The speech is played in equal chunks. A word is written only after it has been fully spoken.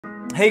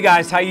Hey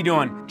guys, how you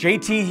doing?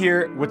 JT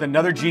here with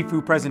another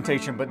JIFU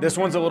presentation, but this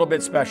one's a little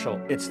bit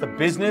special. It's the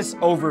business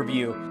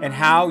overview and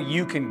how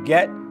you can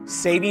get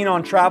saving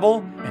on travel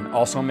and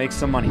also make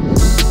some money. All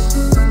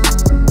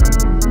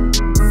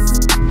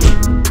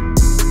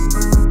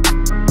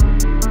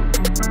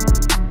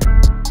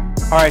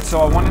right,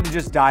 so I wanted to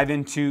just dive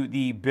into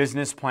the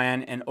business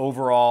plan and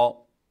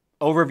overall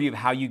overview of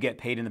how you get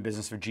paid in the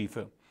business for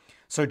JIFU.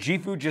 So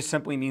JIFU just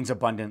simply means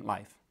abundant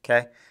life,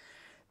 okay?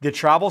 The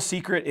travel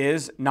secret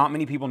is not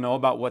many people know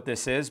about what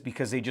this is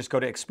because they just go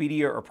to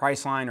Expedia or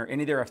Priceline or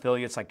any of their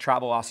affiliates like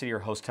Travelocity or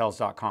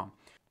Hotels.com.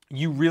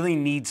 You really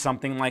need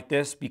something like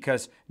this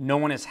because no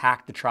one has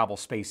hacked the travel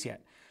space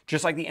yet.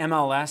 Just like the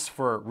MLS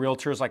for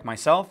realtors like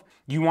myself,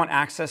 you want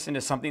access into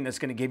something that's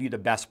going to give you the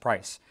best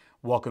price.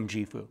 Welcome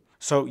JIFU.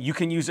 So you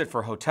can use it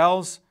for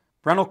hotels,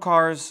 rental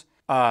cars,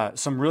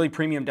 some really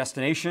premium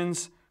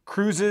destinations,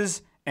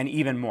 cruises, and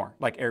even more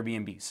like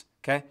Airbnbs,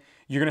 okay?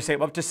 You're gonna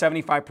save up to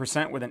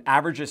 75% with an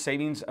average of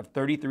savings of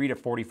 33 to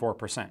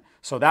 44%.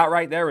 So that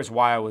right there is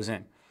why I was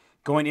in.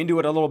 Going into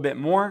it a little bit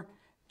more,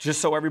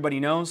 just so everybody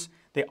knows,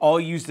 they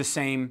all use the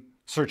same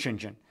search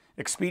engine.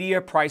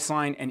 Expedia,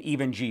 Priceline, and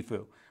even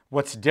JIFU.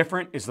 What's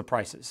different is the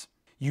prices.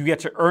 You get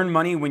to earn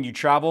money when you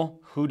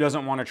travel. Who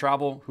doesn't wanna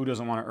travel? Who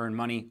doesn't wanna earn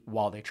money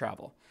while they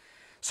travel?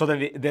 So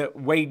the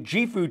way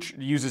JIFU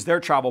uses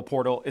their travel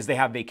portal is they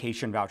have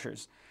vacation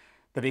vouchers.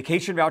 The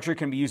vacation voucher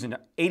can be used in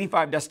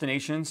 85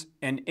 destinations,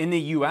 and in the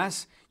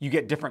US, you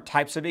get different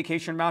types of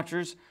vacation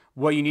vouchers.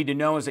 What you need to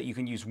know is that you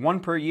can use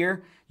one per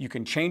year, you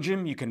can change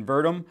them, you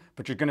convert them,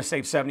 but you're gonna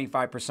save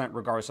 75%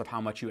 regardless of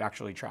how much you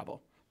actually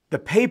travel. The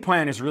pay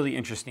plan is really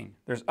interesting.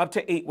 There's up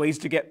to 8 ways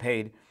to get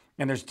paid,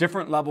 and there's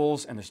different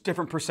levels and there's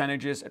different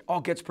percentages. It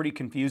all gets pretty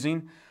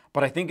confusing,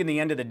 but I think in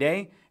the end of the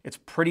day, it's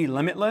pretty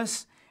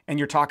limitless, and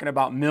you're talking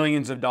about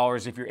millions of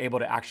dollars if you're able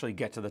to actually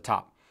get to the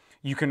top.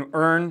 You can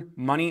earn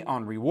money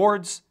on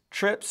rewards,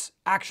 trips,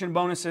 action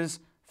bonuses,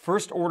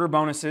 first order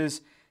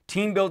bonuses,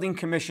 team building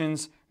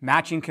commissions,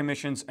 matching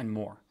commissions, and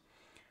more.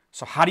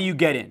 So how do you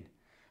get in?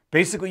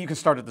 Basically, you can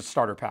start at the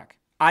starter pack.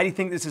 I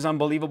think this is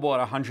unbelievable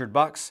at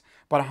 $100,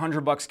 but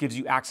 $100 gives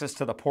you access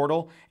to the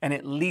portal and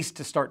at least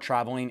to start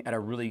traveling at a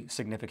really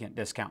significant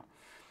discount.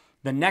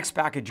 The next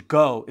package,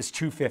 Go, is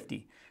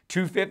 $250.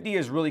 $250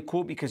 is really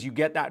cool because you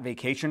get that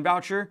vacation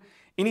voucher.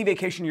 Any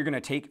vacation you're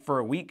gonna take for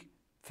a week,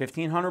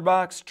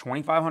 $1,500,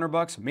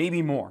 $2,500,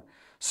 maybe more.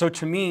 So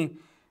to me,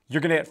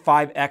 you're gonna get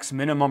 5x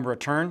minimum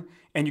return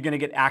and you're gonna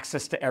get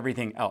access to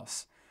everything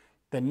else.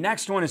 The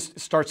next one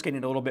starts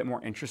getting a little bit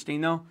more interesting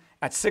though.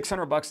 At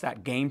 $600,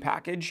 that game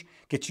package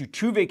gets you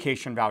 2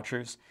 vacation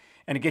vouchers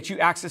and it gets you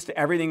access to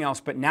everything else,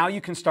 but now you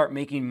can start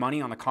making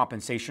money on the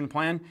compensation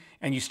plan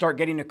and you start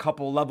getting a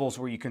couple levels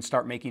where you can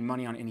start making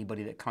money on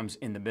anybody that comes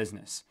in the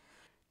business.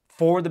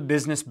 For the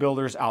business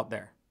builders out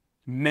there,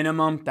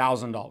 minimum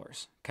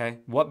 $1,000, okay?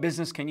 What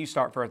business can you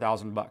start for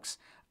 $1,000?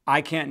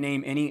 I can't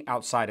name any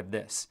outside of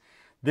this.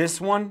 This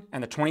one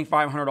and the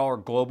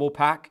 $2,500 global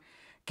pack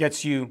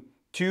gets you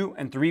 2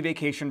 and 3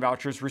 vacation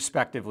vouchers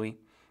respectively.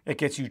 It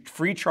gets you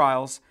free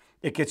trials.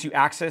 It gets you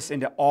access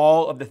into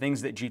all of the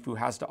things that JIFU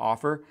has to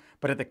offer.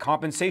 But at the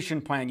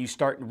compensation plan, you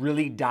start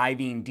really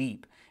diving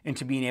deep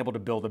into being able to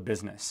build a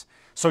business.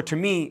 So to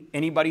me,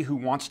 anybody who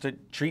wants to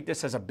treat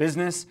this as a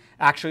business,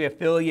 actually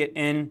affiliate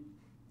in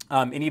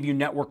any of you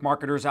network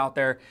marketers out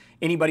there,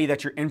 anybody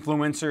that's your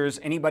influencers,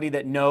 anybody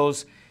that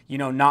knows,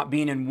 not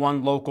being in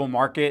one local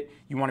market,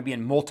 you want to be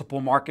in multiple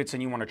markets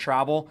and you want to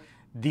travel,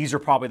 these are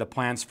probably the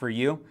plans for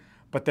you.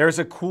 But there's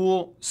a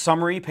cool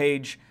summary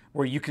page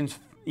where you can,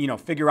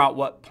 figure out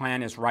what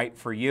plan is right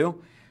for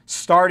you.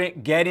 Start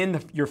it, get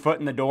your foot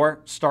in the door,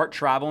 start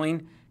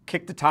traveling,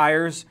 kick the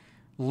tires,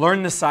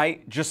 learn the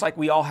site, just like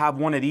we all have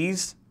one of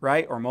these,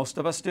 right? Or most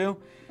of us do.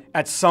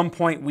 At some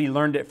point, we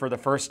learned it for the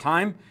first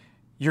time.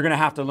 You're gonna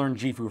have to learn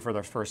JIFU for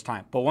the first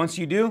time. But once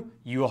you do,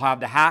 you'll have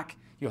the hack,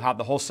 you'll have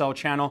the wholesale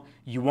channel,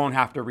 you won't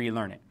have to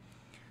relearn it.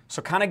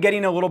 So kind of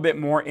getting a little bit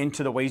more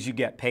into the ways you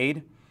get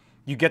paid.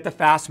 You get the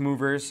fast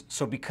movers.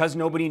 So because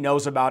nobody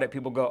knows about it,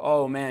 people go,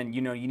 oh man,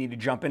 you need to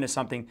jump into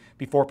something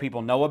before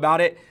people know about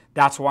it.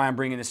 That's why I'm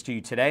bringing this to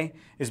you today,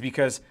 is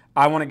because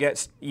I want to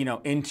get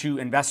into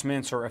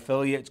investments or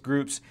affiliates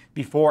groups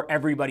before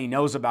everybody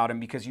knows about them,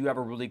 because you have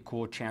a really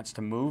cool chance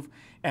to move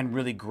and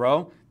really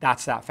grow.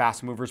 That's that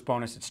fast movers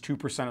bonus. It's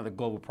 2% of the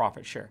global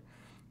profit share.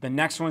 The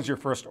next one's your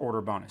first order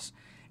bonus.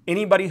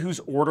 Anybody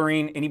who's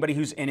ordering, anybody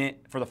who's in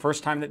it for the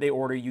first time that they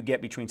order, you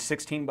get between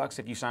 $16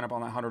 if you sign up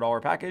on that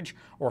 $100 package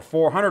or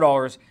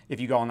 $400 if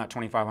you go on that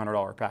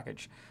 $2,500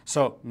 package.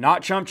 So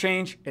not chump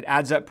change, it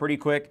adds up pretty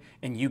quick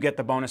and you get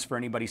the bonus for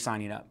anybody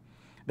signing up.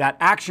 That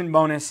action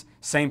bonus,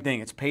 same thing,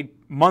 it's paid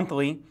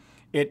monthly.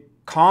 It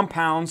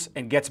compounds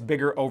and gets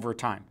bigger over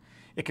time.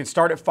 It can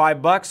start at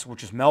 $5,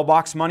 which is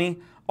mailbox money,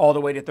 all the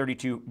way to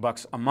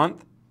 $32 a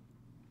month.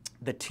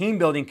 The team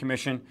building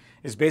commission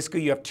is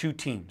basically you have 2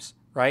 teams,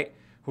 right?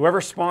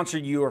 Whoever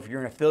sponsored you, or if you're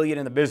an affiliate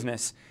in the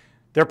business,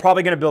 they're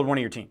probably going to build one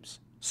of your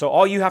teams. So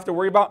all you have to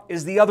worry about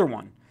is the other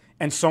one,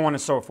 and so on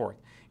and so forth.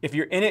 If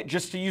you're in it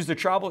just to use the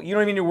travel, you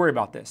don't even need to worry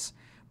about this.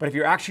 But if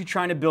you're actually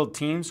trying to build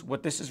teams,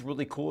 what this is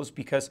really cool is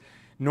because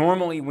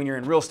normally when you're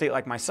in real estate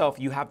like myself,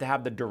 you have to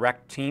have the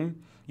direct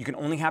team. You can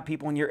only have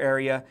people in your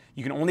area.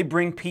 You can only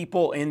bring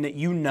people in that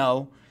you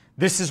know.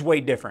 This is way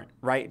different,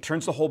 right? It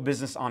turns the whole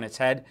business on its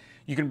head.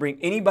 You can bring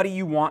anybody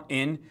you want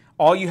in.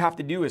 All you have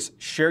to do is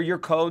share your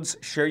codes,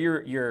 share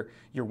your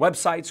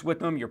websites with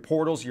them, your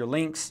portals, your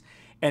links.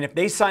 And if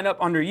they sign up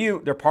under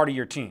you, they're part of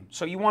your team.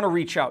 So you want to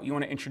reach out. You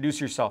want to introduce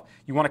yourself.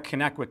 You want to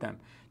connect with them.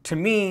 To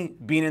me,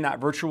 being in that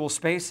virtual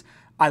space,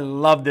 I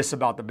love this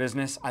about the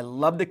business. I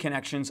love the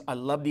connections. I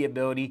love the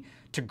ability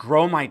to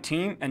grow my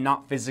team and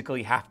not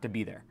physically have to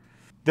be there.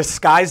 The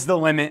sky's the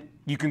limit.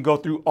 You can go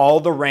through all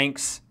the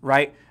ranks,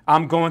 right?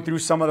 I'm going through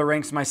some of the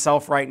ranks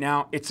myself right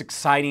now. It's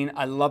exciting.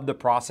 I love the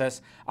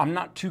process. I'm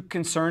not too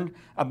concerned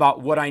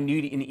about what I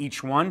need in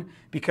each one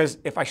because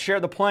if I share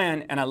the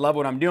plan and I love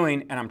what I'm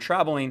doing and I'm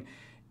traveling,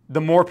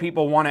 the more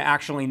people want to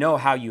actually know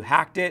how you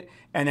hacked it,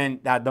 and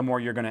then the more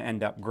you're going to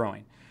end up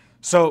growing.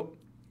 So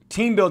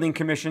team building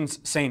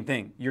commissions, same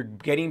thing. You're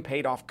getting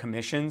paid off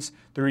commissions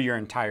through your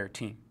entire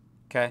team,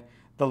 okay?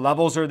 The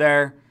levels are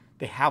there.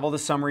 They have all the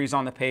summaries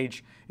on the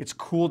page. It's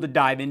cool to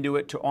dive into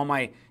it. To all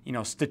my,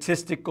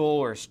 statistical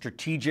or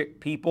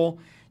strategic people,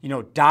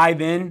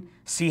 dive in,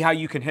 see how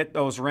you can hit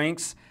those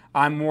ranks.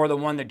 I'm more the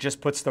one that just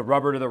puts the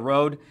rubber to the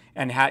road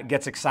and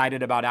gets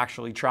excited about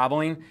actually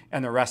traveling,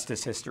 and the rest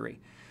is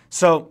history.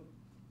 So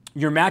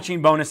your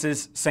matching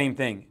bonuses, same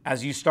thing.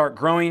 As you start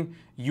growing,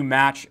 you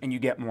match and you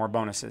get more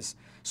bonuses.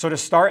 So to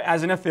start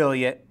as an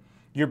affiliate,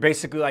 you're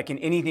basically like in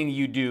anything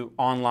you do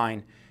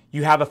online,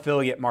 you have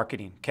affiliate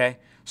marketing, okay?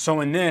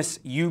 So in this,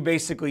 you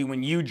basically,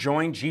 when you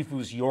join,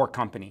 JIFU's your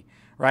company,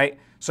 right?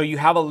 So you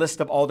have a list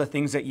of all the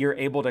things that you're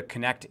able to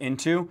connect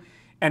into.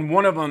 And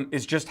one of them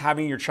is just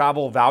having your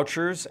travel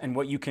vouchers and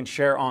what you can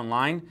share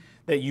online,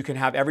 that you can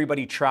have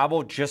everybody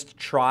travel, just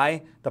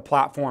try the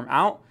platform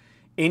out.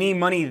 Any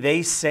money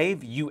they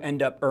save, you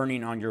end up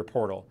earning on your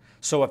portal.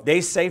 So if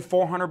they save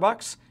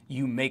 $400,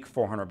 you make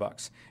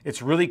 $400.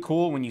 It's really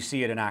cool when you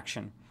see it in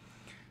action.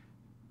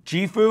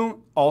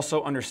 JIFU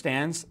also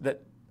understands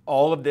that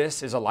all of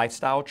this is a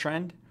lifestyle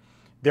trend.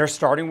 They're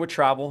starting with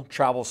travel.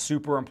 Travel's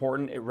super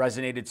important. It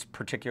resonated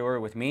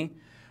particularly with me.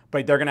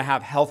 But they're going to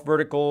have health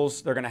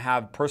verticals. They're going to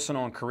have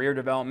personal and career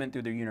development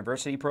through their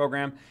university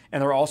program.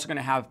 And they're also going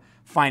to have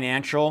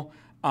financial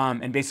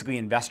and basically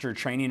investor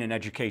training and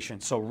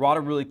education. So a lot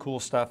of really cool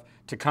stuff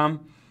to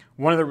come.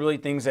 One of the really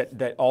things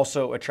that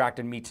also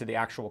attracted me to the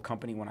actual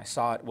company when I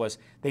saw it was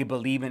they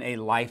believe in a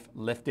life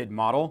lifted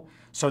model.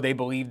 So they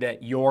believe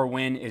that your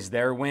win is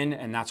their win,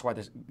 and that's why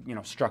this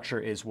structure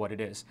is what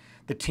it is.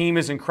 The team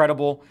is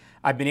incredible.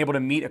 I've been able to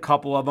meet a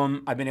couple of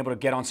them. I've been able to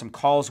get on some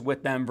calls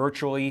with them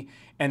virtually,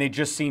 and they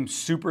just seem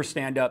super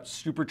stand-up,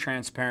 super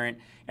transparent,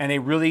 and they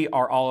really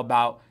are all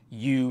about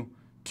you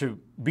to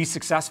be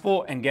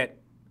successful and get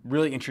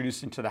really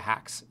introduced into the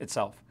hacks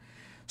itself.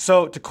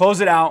 So to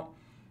close it out,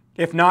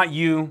 if not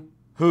you,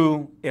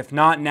 who? If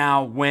not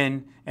now,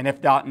 when? And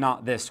if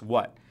not this,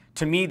 what?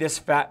 To me,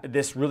 this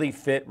really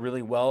fit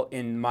really well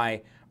in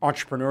my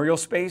entrepreneurial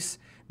space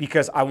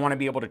because I want to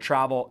be able to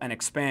travel and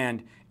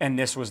expand, and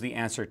this was the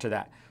answer to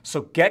that.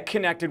 So get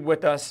connected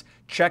with us.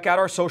 Check out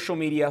our social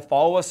media.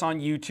 Follow us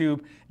on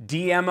YouTube.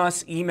 DM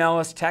us, email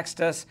us,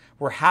 text us.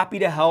 We're happy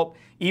to help,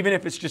 even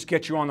if it's just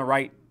get you on the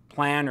right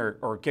plan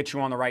or get you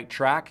on the right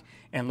track,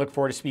 and look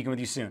forward to speaking with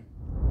you soon.